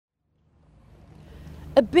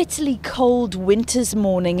A bitterly cold winter's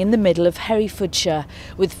morning in the middle of Herefordshire,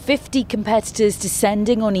 with 50 competitors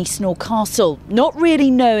descending on Eastnor Castle, not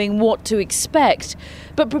really knowing what to expect,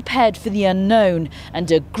 but prepared for the unknown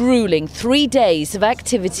and a gruelling 3 days of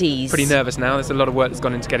activities. Pretty nervous now. There's a lot of work that's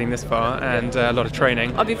gone into getting this far and a lot of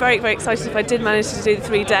training. I'd be very, very excited if I did manage to do the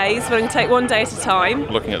 3 days, but I'm going to take 1 day at a time.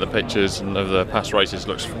 Looking at the pictures and of the past races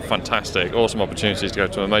looks fantastic. Awesome opportunities to go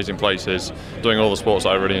to amazing places, doing all the sports that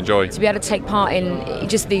I really enjoy. To be able to take part in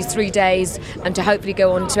just these 3 days and to hopefully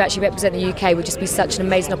go on to actually represent the UK would just be such an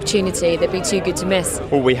amazing opportunity that'd be too good to miss.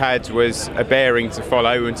 All we had was a bearing to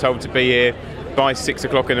follow and told to be here by 6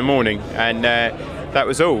 o'clock in the morning, and that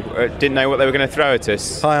was all. Didn't know what they were going to throw at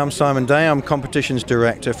us. Hi, I'm Simon Day. I'm Competitions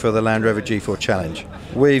Director for the Land Rover G4 Challenge.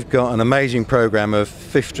 We've got an amazing programme of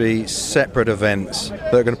 50 separate events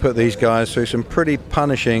that are going to put these guys through some pretty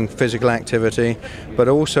punishing physical activity, but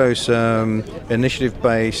also some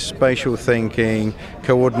initiative-based spatial thinking,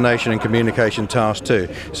 coordination and communication tasks too.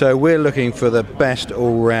 So we're looking for the best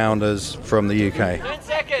all-rounders from the UK. 10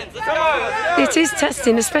 seconds, let's go! It is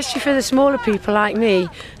testing, especially for the smaller people like me.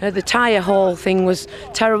 The tyre haul thing was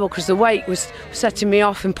terrible because the weight was setting me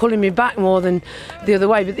off and pulling me back more than the other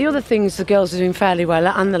way. But the other things, the girls are doing fairly well,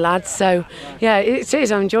 and the lads. So, yeah, it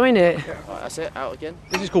is. I'm enjoying it. Right, that's it. Out again.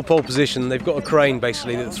 This is called pole position. They've got a crane,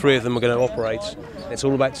 basically, that the 3 of them are going to operate. It's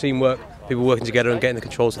all about teamwork, people working together and getting the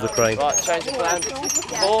controls of the crane. Right, change of plan.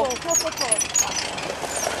 4.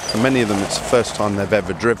 For many of them, it's the first time they've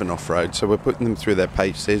ever driven off-road, so we're putting them through their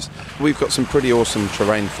paces. We've got some pretty awesome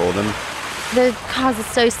terrain for them. The cars are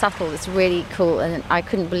so supple, it's really cool, and I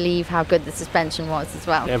couldn't believe how good the suspension was as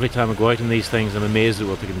well. Every time I go out in these things, I'm amazed at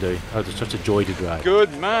what they can do. It's such a joy to drive.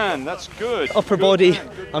 Good man, that's good. Upper body,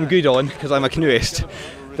 I'm good on, because I'm a canoeist.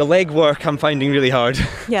 The leg work I'm finding really hard.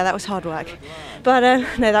 Yeah, that was hard work. But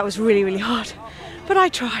no, that was really, really hard. But I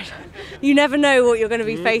tried. You never know what you're going to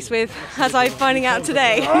be faced with, as I'm finding out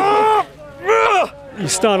today. You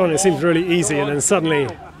start on it seems really easy, and then suddenly,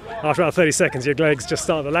 after about 30 seconds, your legs just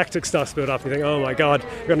start, the lactic starts to build up, and you think, oh my God,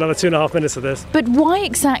 we've got another 2.5 minutes of this. But why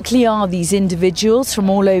exactly are these individuals from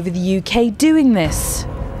all over the UK doing this?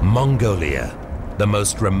 Mongolia, the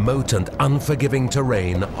most remote and unforgiving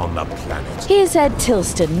terrain on the planet. Here's Ed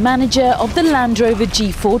Tilston, manager of the Land Rover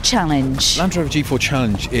G4 Challenge. Land Rover G4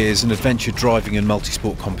 Challenge is an adventure driving and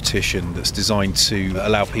multi-sport competition that's designed to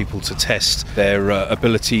allow people to test their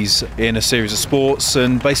abilities in a series of sports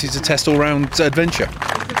and basically to test all-round adventure.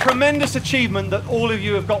 It's a tremendous achievement that all of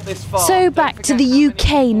you have got this far. So back to the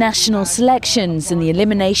UK national selections, and the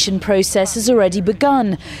elimination process has already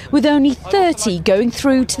begun, with only 30 going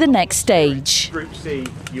through to the next stage. Group C,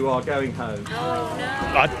 you are going home.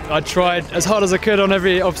 I tried as hard as I could on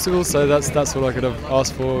every obstacle, so that's all I could have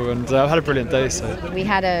asked for, and I've had a brilliant day. So We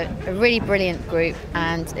had a really brilliant group,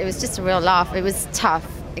 and it was just a real laugh. It was tough.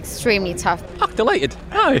 Extremely tough. Oh, delighted.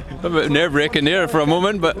 Aye, a bit nerve-wracking there for a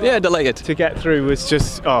moment, but yeah, delighted. To get through was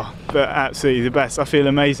just, absolutely the best. I feel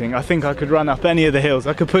amazing. I think I could run up any of the hills.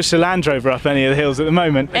 I could push the Land Rover up any of the hills at the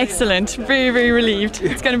moment. Excellent. Very, very relieved.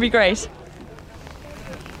 It's going to be great.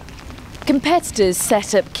 Competitors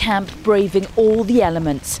set up camp braving all the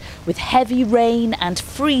elements, with heavy rain and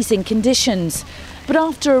freezing conditions. But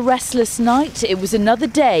after a restless night, it was another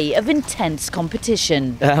day of intense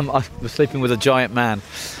competition. I was sleeping with a giant man,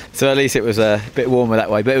 so at least it was a bit warmer that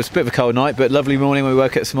way. But it was a bit of a cold night, but lovely morning when we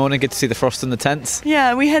woke up this morning. Good to see the frost in the tents.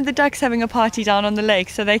 Yeah, we had the ducks having a party down on the lake,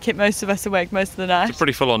 so they kept most of us awake most of the night. It's a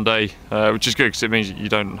pretty full-on day, which is good because it means you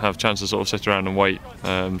don't have a chance to sort of sit around and wait.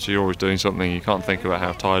 So you're always doing something. You can't think about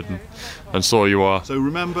how tired and sore you are. So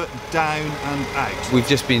remember, down and out. We've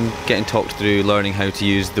just been getting talked through learning how to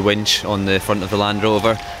use the winch on the front of the Land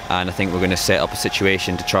Rover, and I think we're going to set up a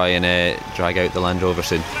situation to try and drag out the Land Rover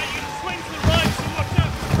soon.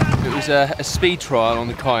 It was a speed trial on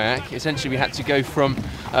the kayak. Essentially, we had to go from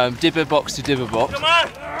dibber box to dibber box.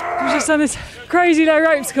 We've just done this crazy low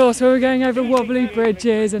ropes course where we're going over wobbly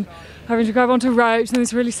bridges and having to grab onto ropes and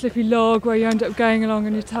this really slippy log where you end up going along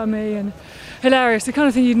on your tummy, and hilarious, the kind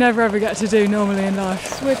of thing you'd never ever get to do normally in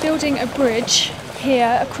life. So we're building a bridge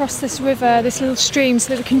here across this river, this little stream, so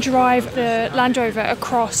that we can drive the Land Rover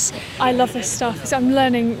across. I love this stuff, so I'm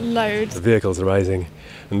learning loads. The vehicle's amazing,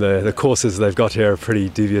 and the courses they've got here are pretty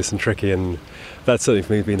devious and tricky, and that's certainly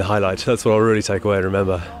for me been the highlight. That's what I'll really take away and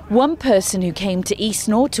remember. One person who came to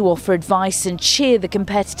Eastnor to offer advice and cheer the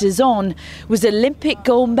competitors on was Olympic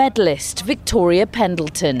gold medalist Victoria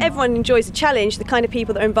Pendleton. Everyone enjoys a challenge. The kind of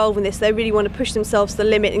people that are involved in this, they really want to push themselves to the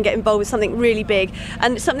limit and get involved with something really big,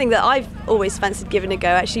 and it's something that I've always fancied given a go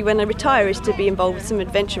actually when I retire is to be involved with some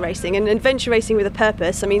adventure racing, and adventure racing with a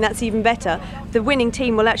purpose. I mean, that's even better. The winning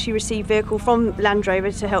team will actually receive vehicle from Land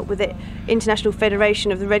Rover to help with the International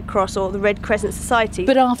Federation of the Red Cross or the Red Crescent Society.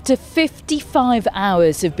 But after 55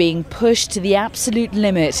 hours of being pushed to the absolute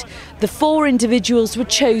limit, the 4 individuals were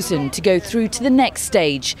chosen to go through to the next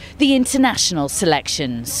stage, the international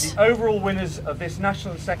selections. The overall winners of this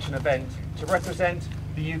national section event to represent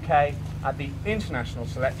the UK at the international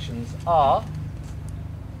selections are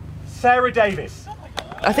Sarah Davis.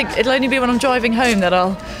 I think it'll only be when I'm driving home that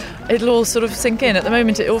it'll all sort of sink in. At the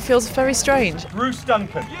moment it all feels very strange. Bruce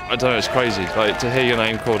Duncan. I don't know, it's crazy, like to hear your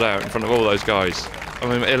name called out in front of all those guys. I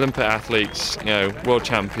mean, Olympic athletes, you know, world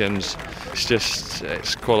champions.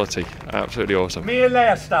 It's quality, absolutely awesome. Mia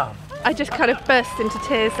Leierstaff. I just kind of burst into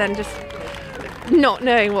tears and just not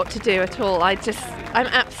knowing what to do at all. I just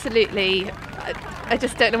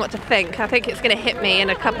don't know what to think. I think it's going to hit me in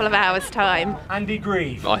a couple of hours' time. Andy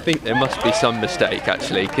Grieve. I think there must be some mistake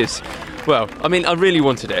actually, because, well, I mean, I really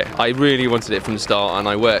wanted it. I really wanted it from the start, and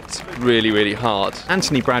I worked really, really hard.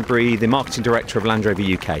 Anthony Bradbury, the marketing director of Land Rover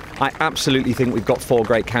UK. I absolutely think we've got 4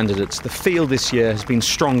 great candidates. The field this year has been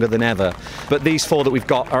stronger than ever, but these 4 that we've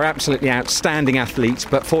got are absolutely outstanding athletes.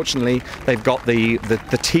 But fortunately, they've got the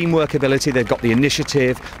teamwork ability, they've got the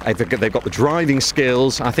initiative, they've got the driving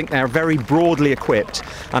skills. I think they're very broadly equipped,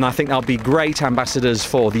 and I think they'll be great ambassadors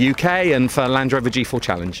for the UK and for Land Rover G4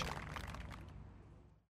 Challenge.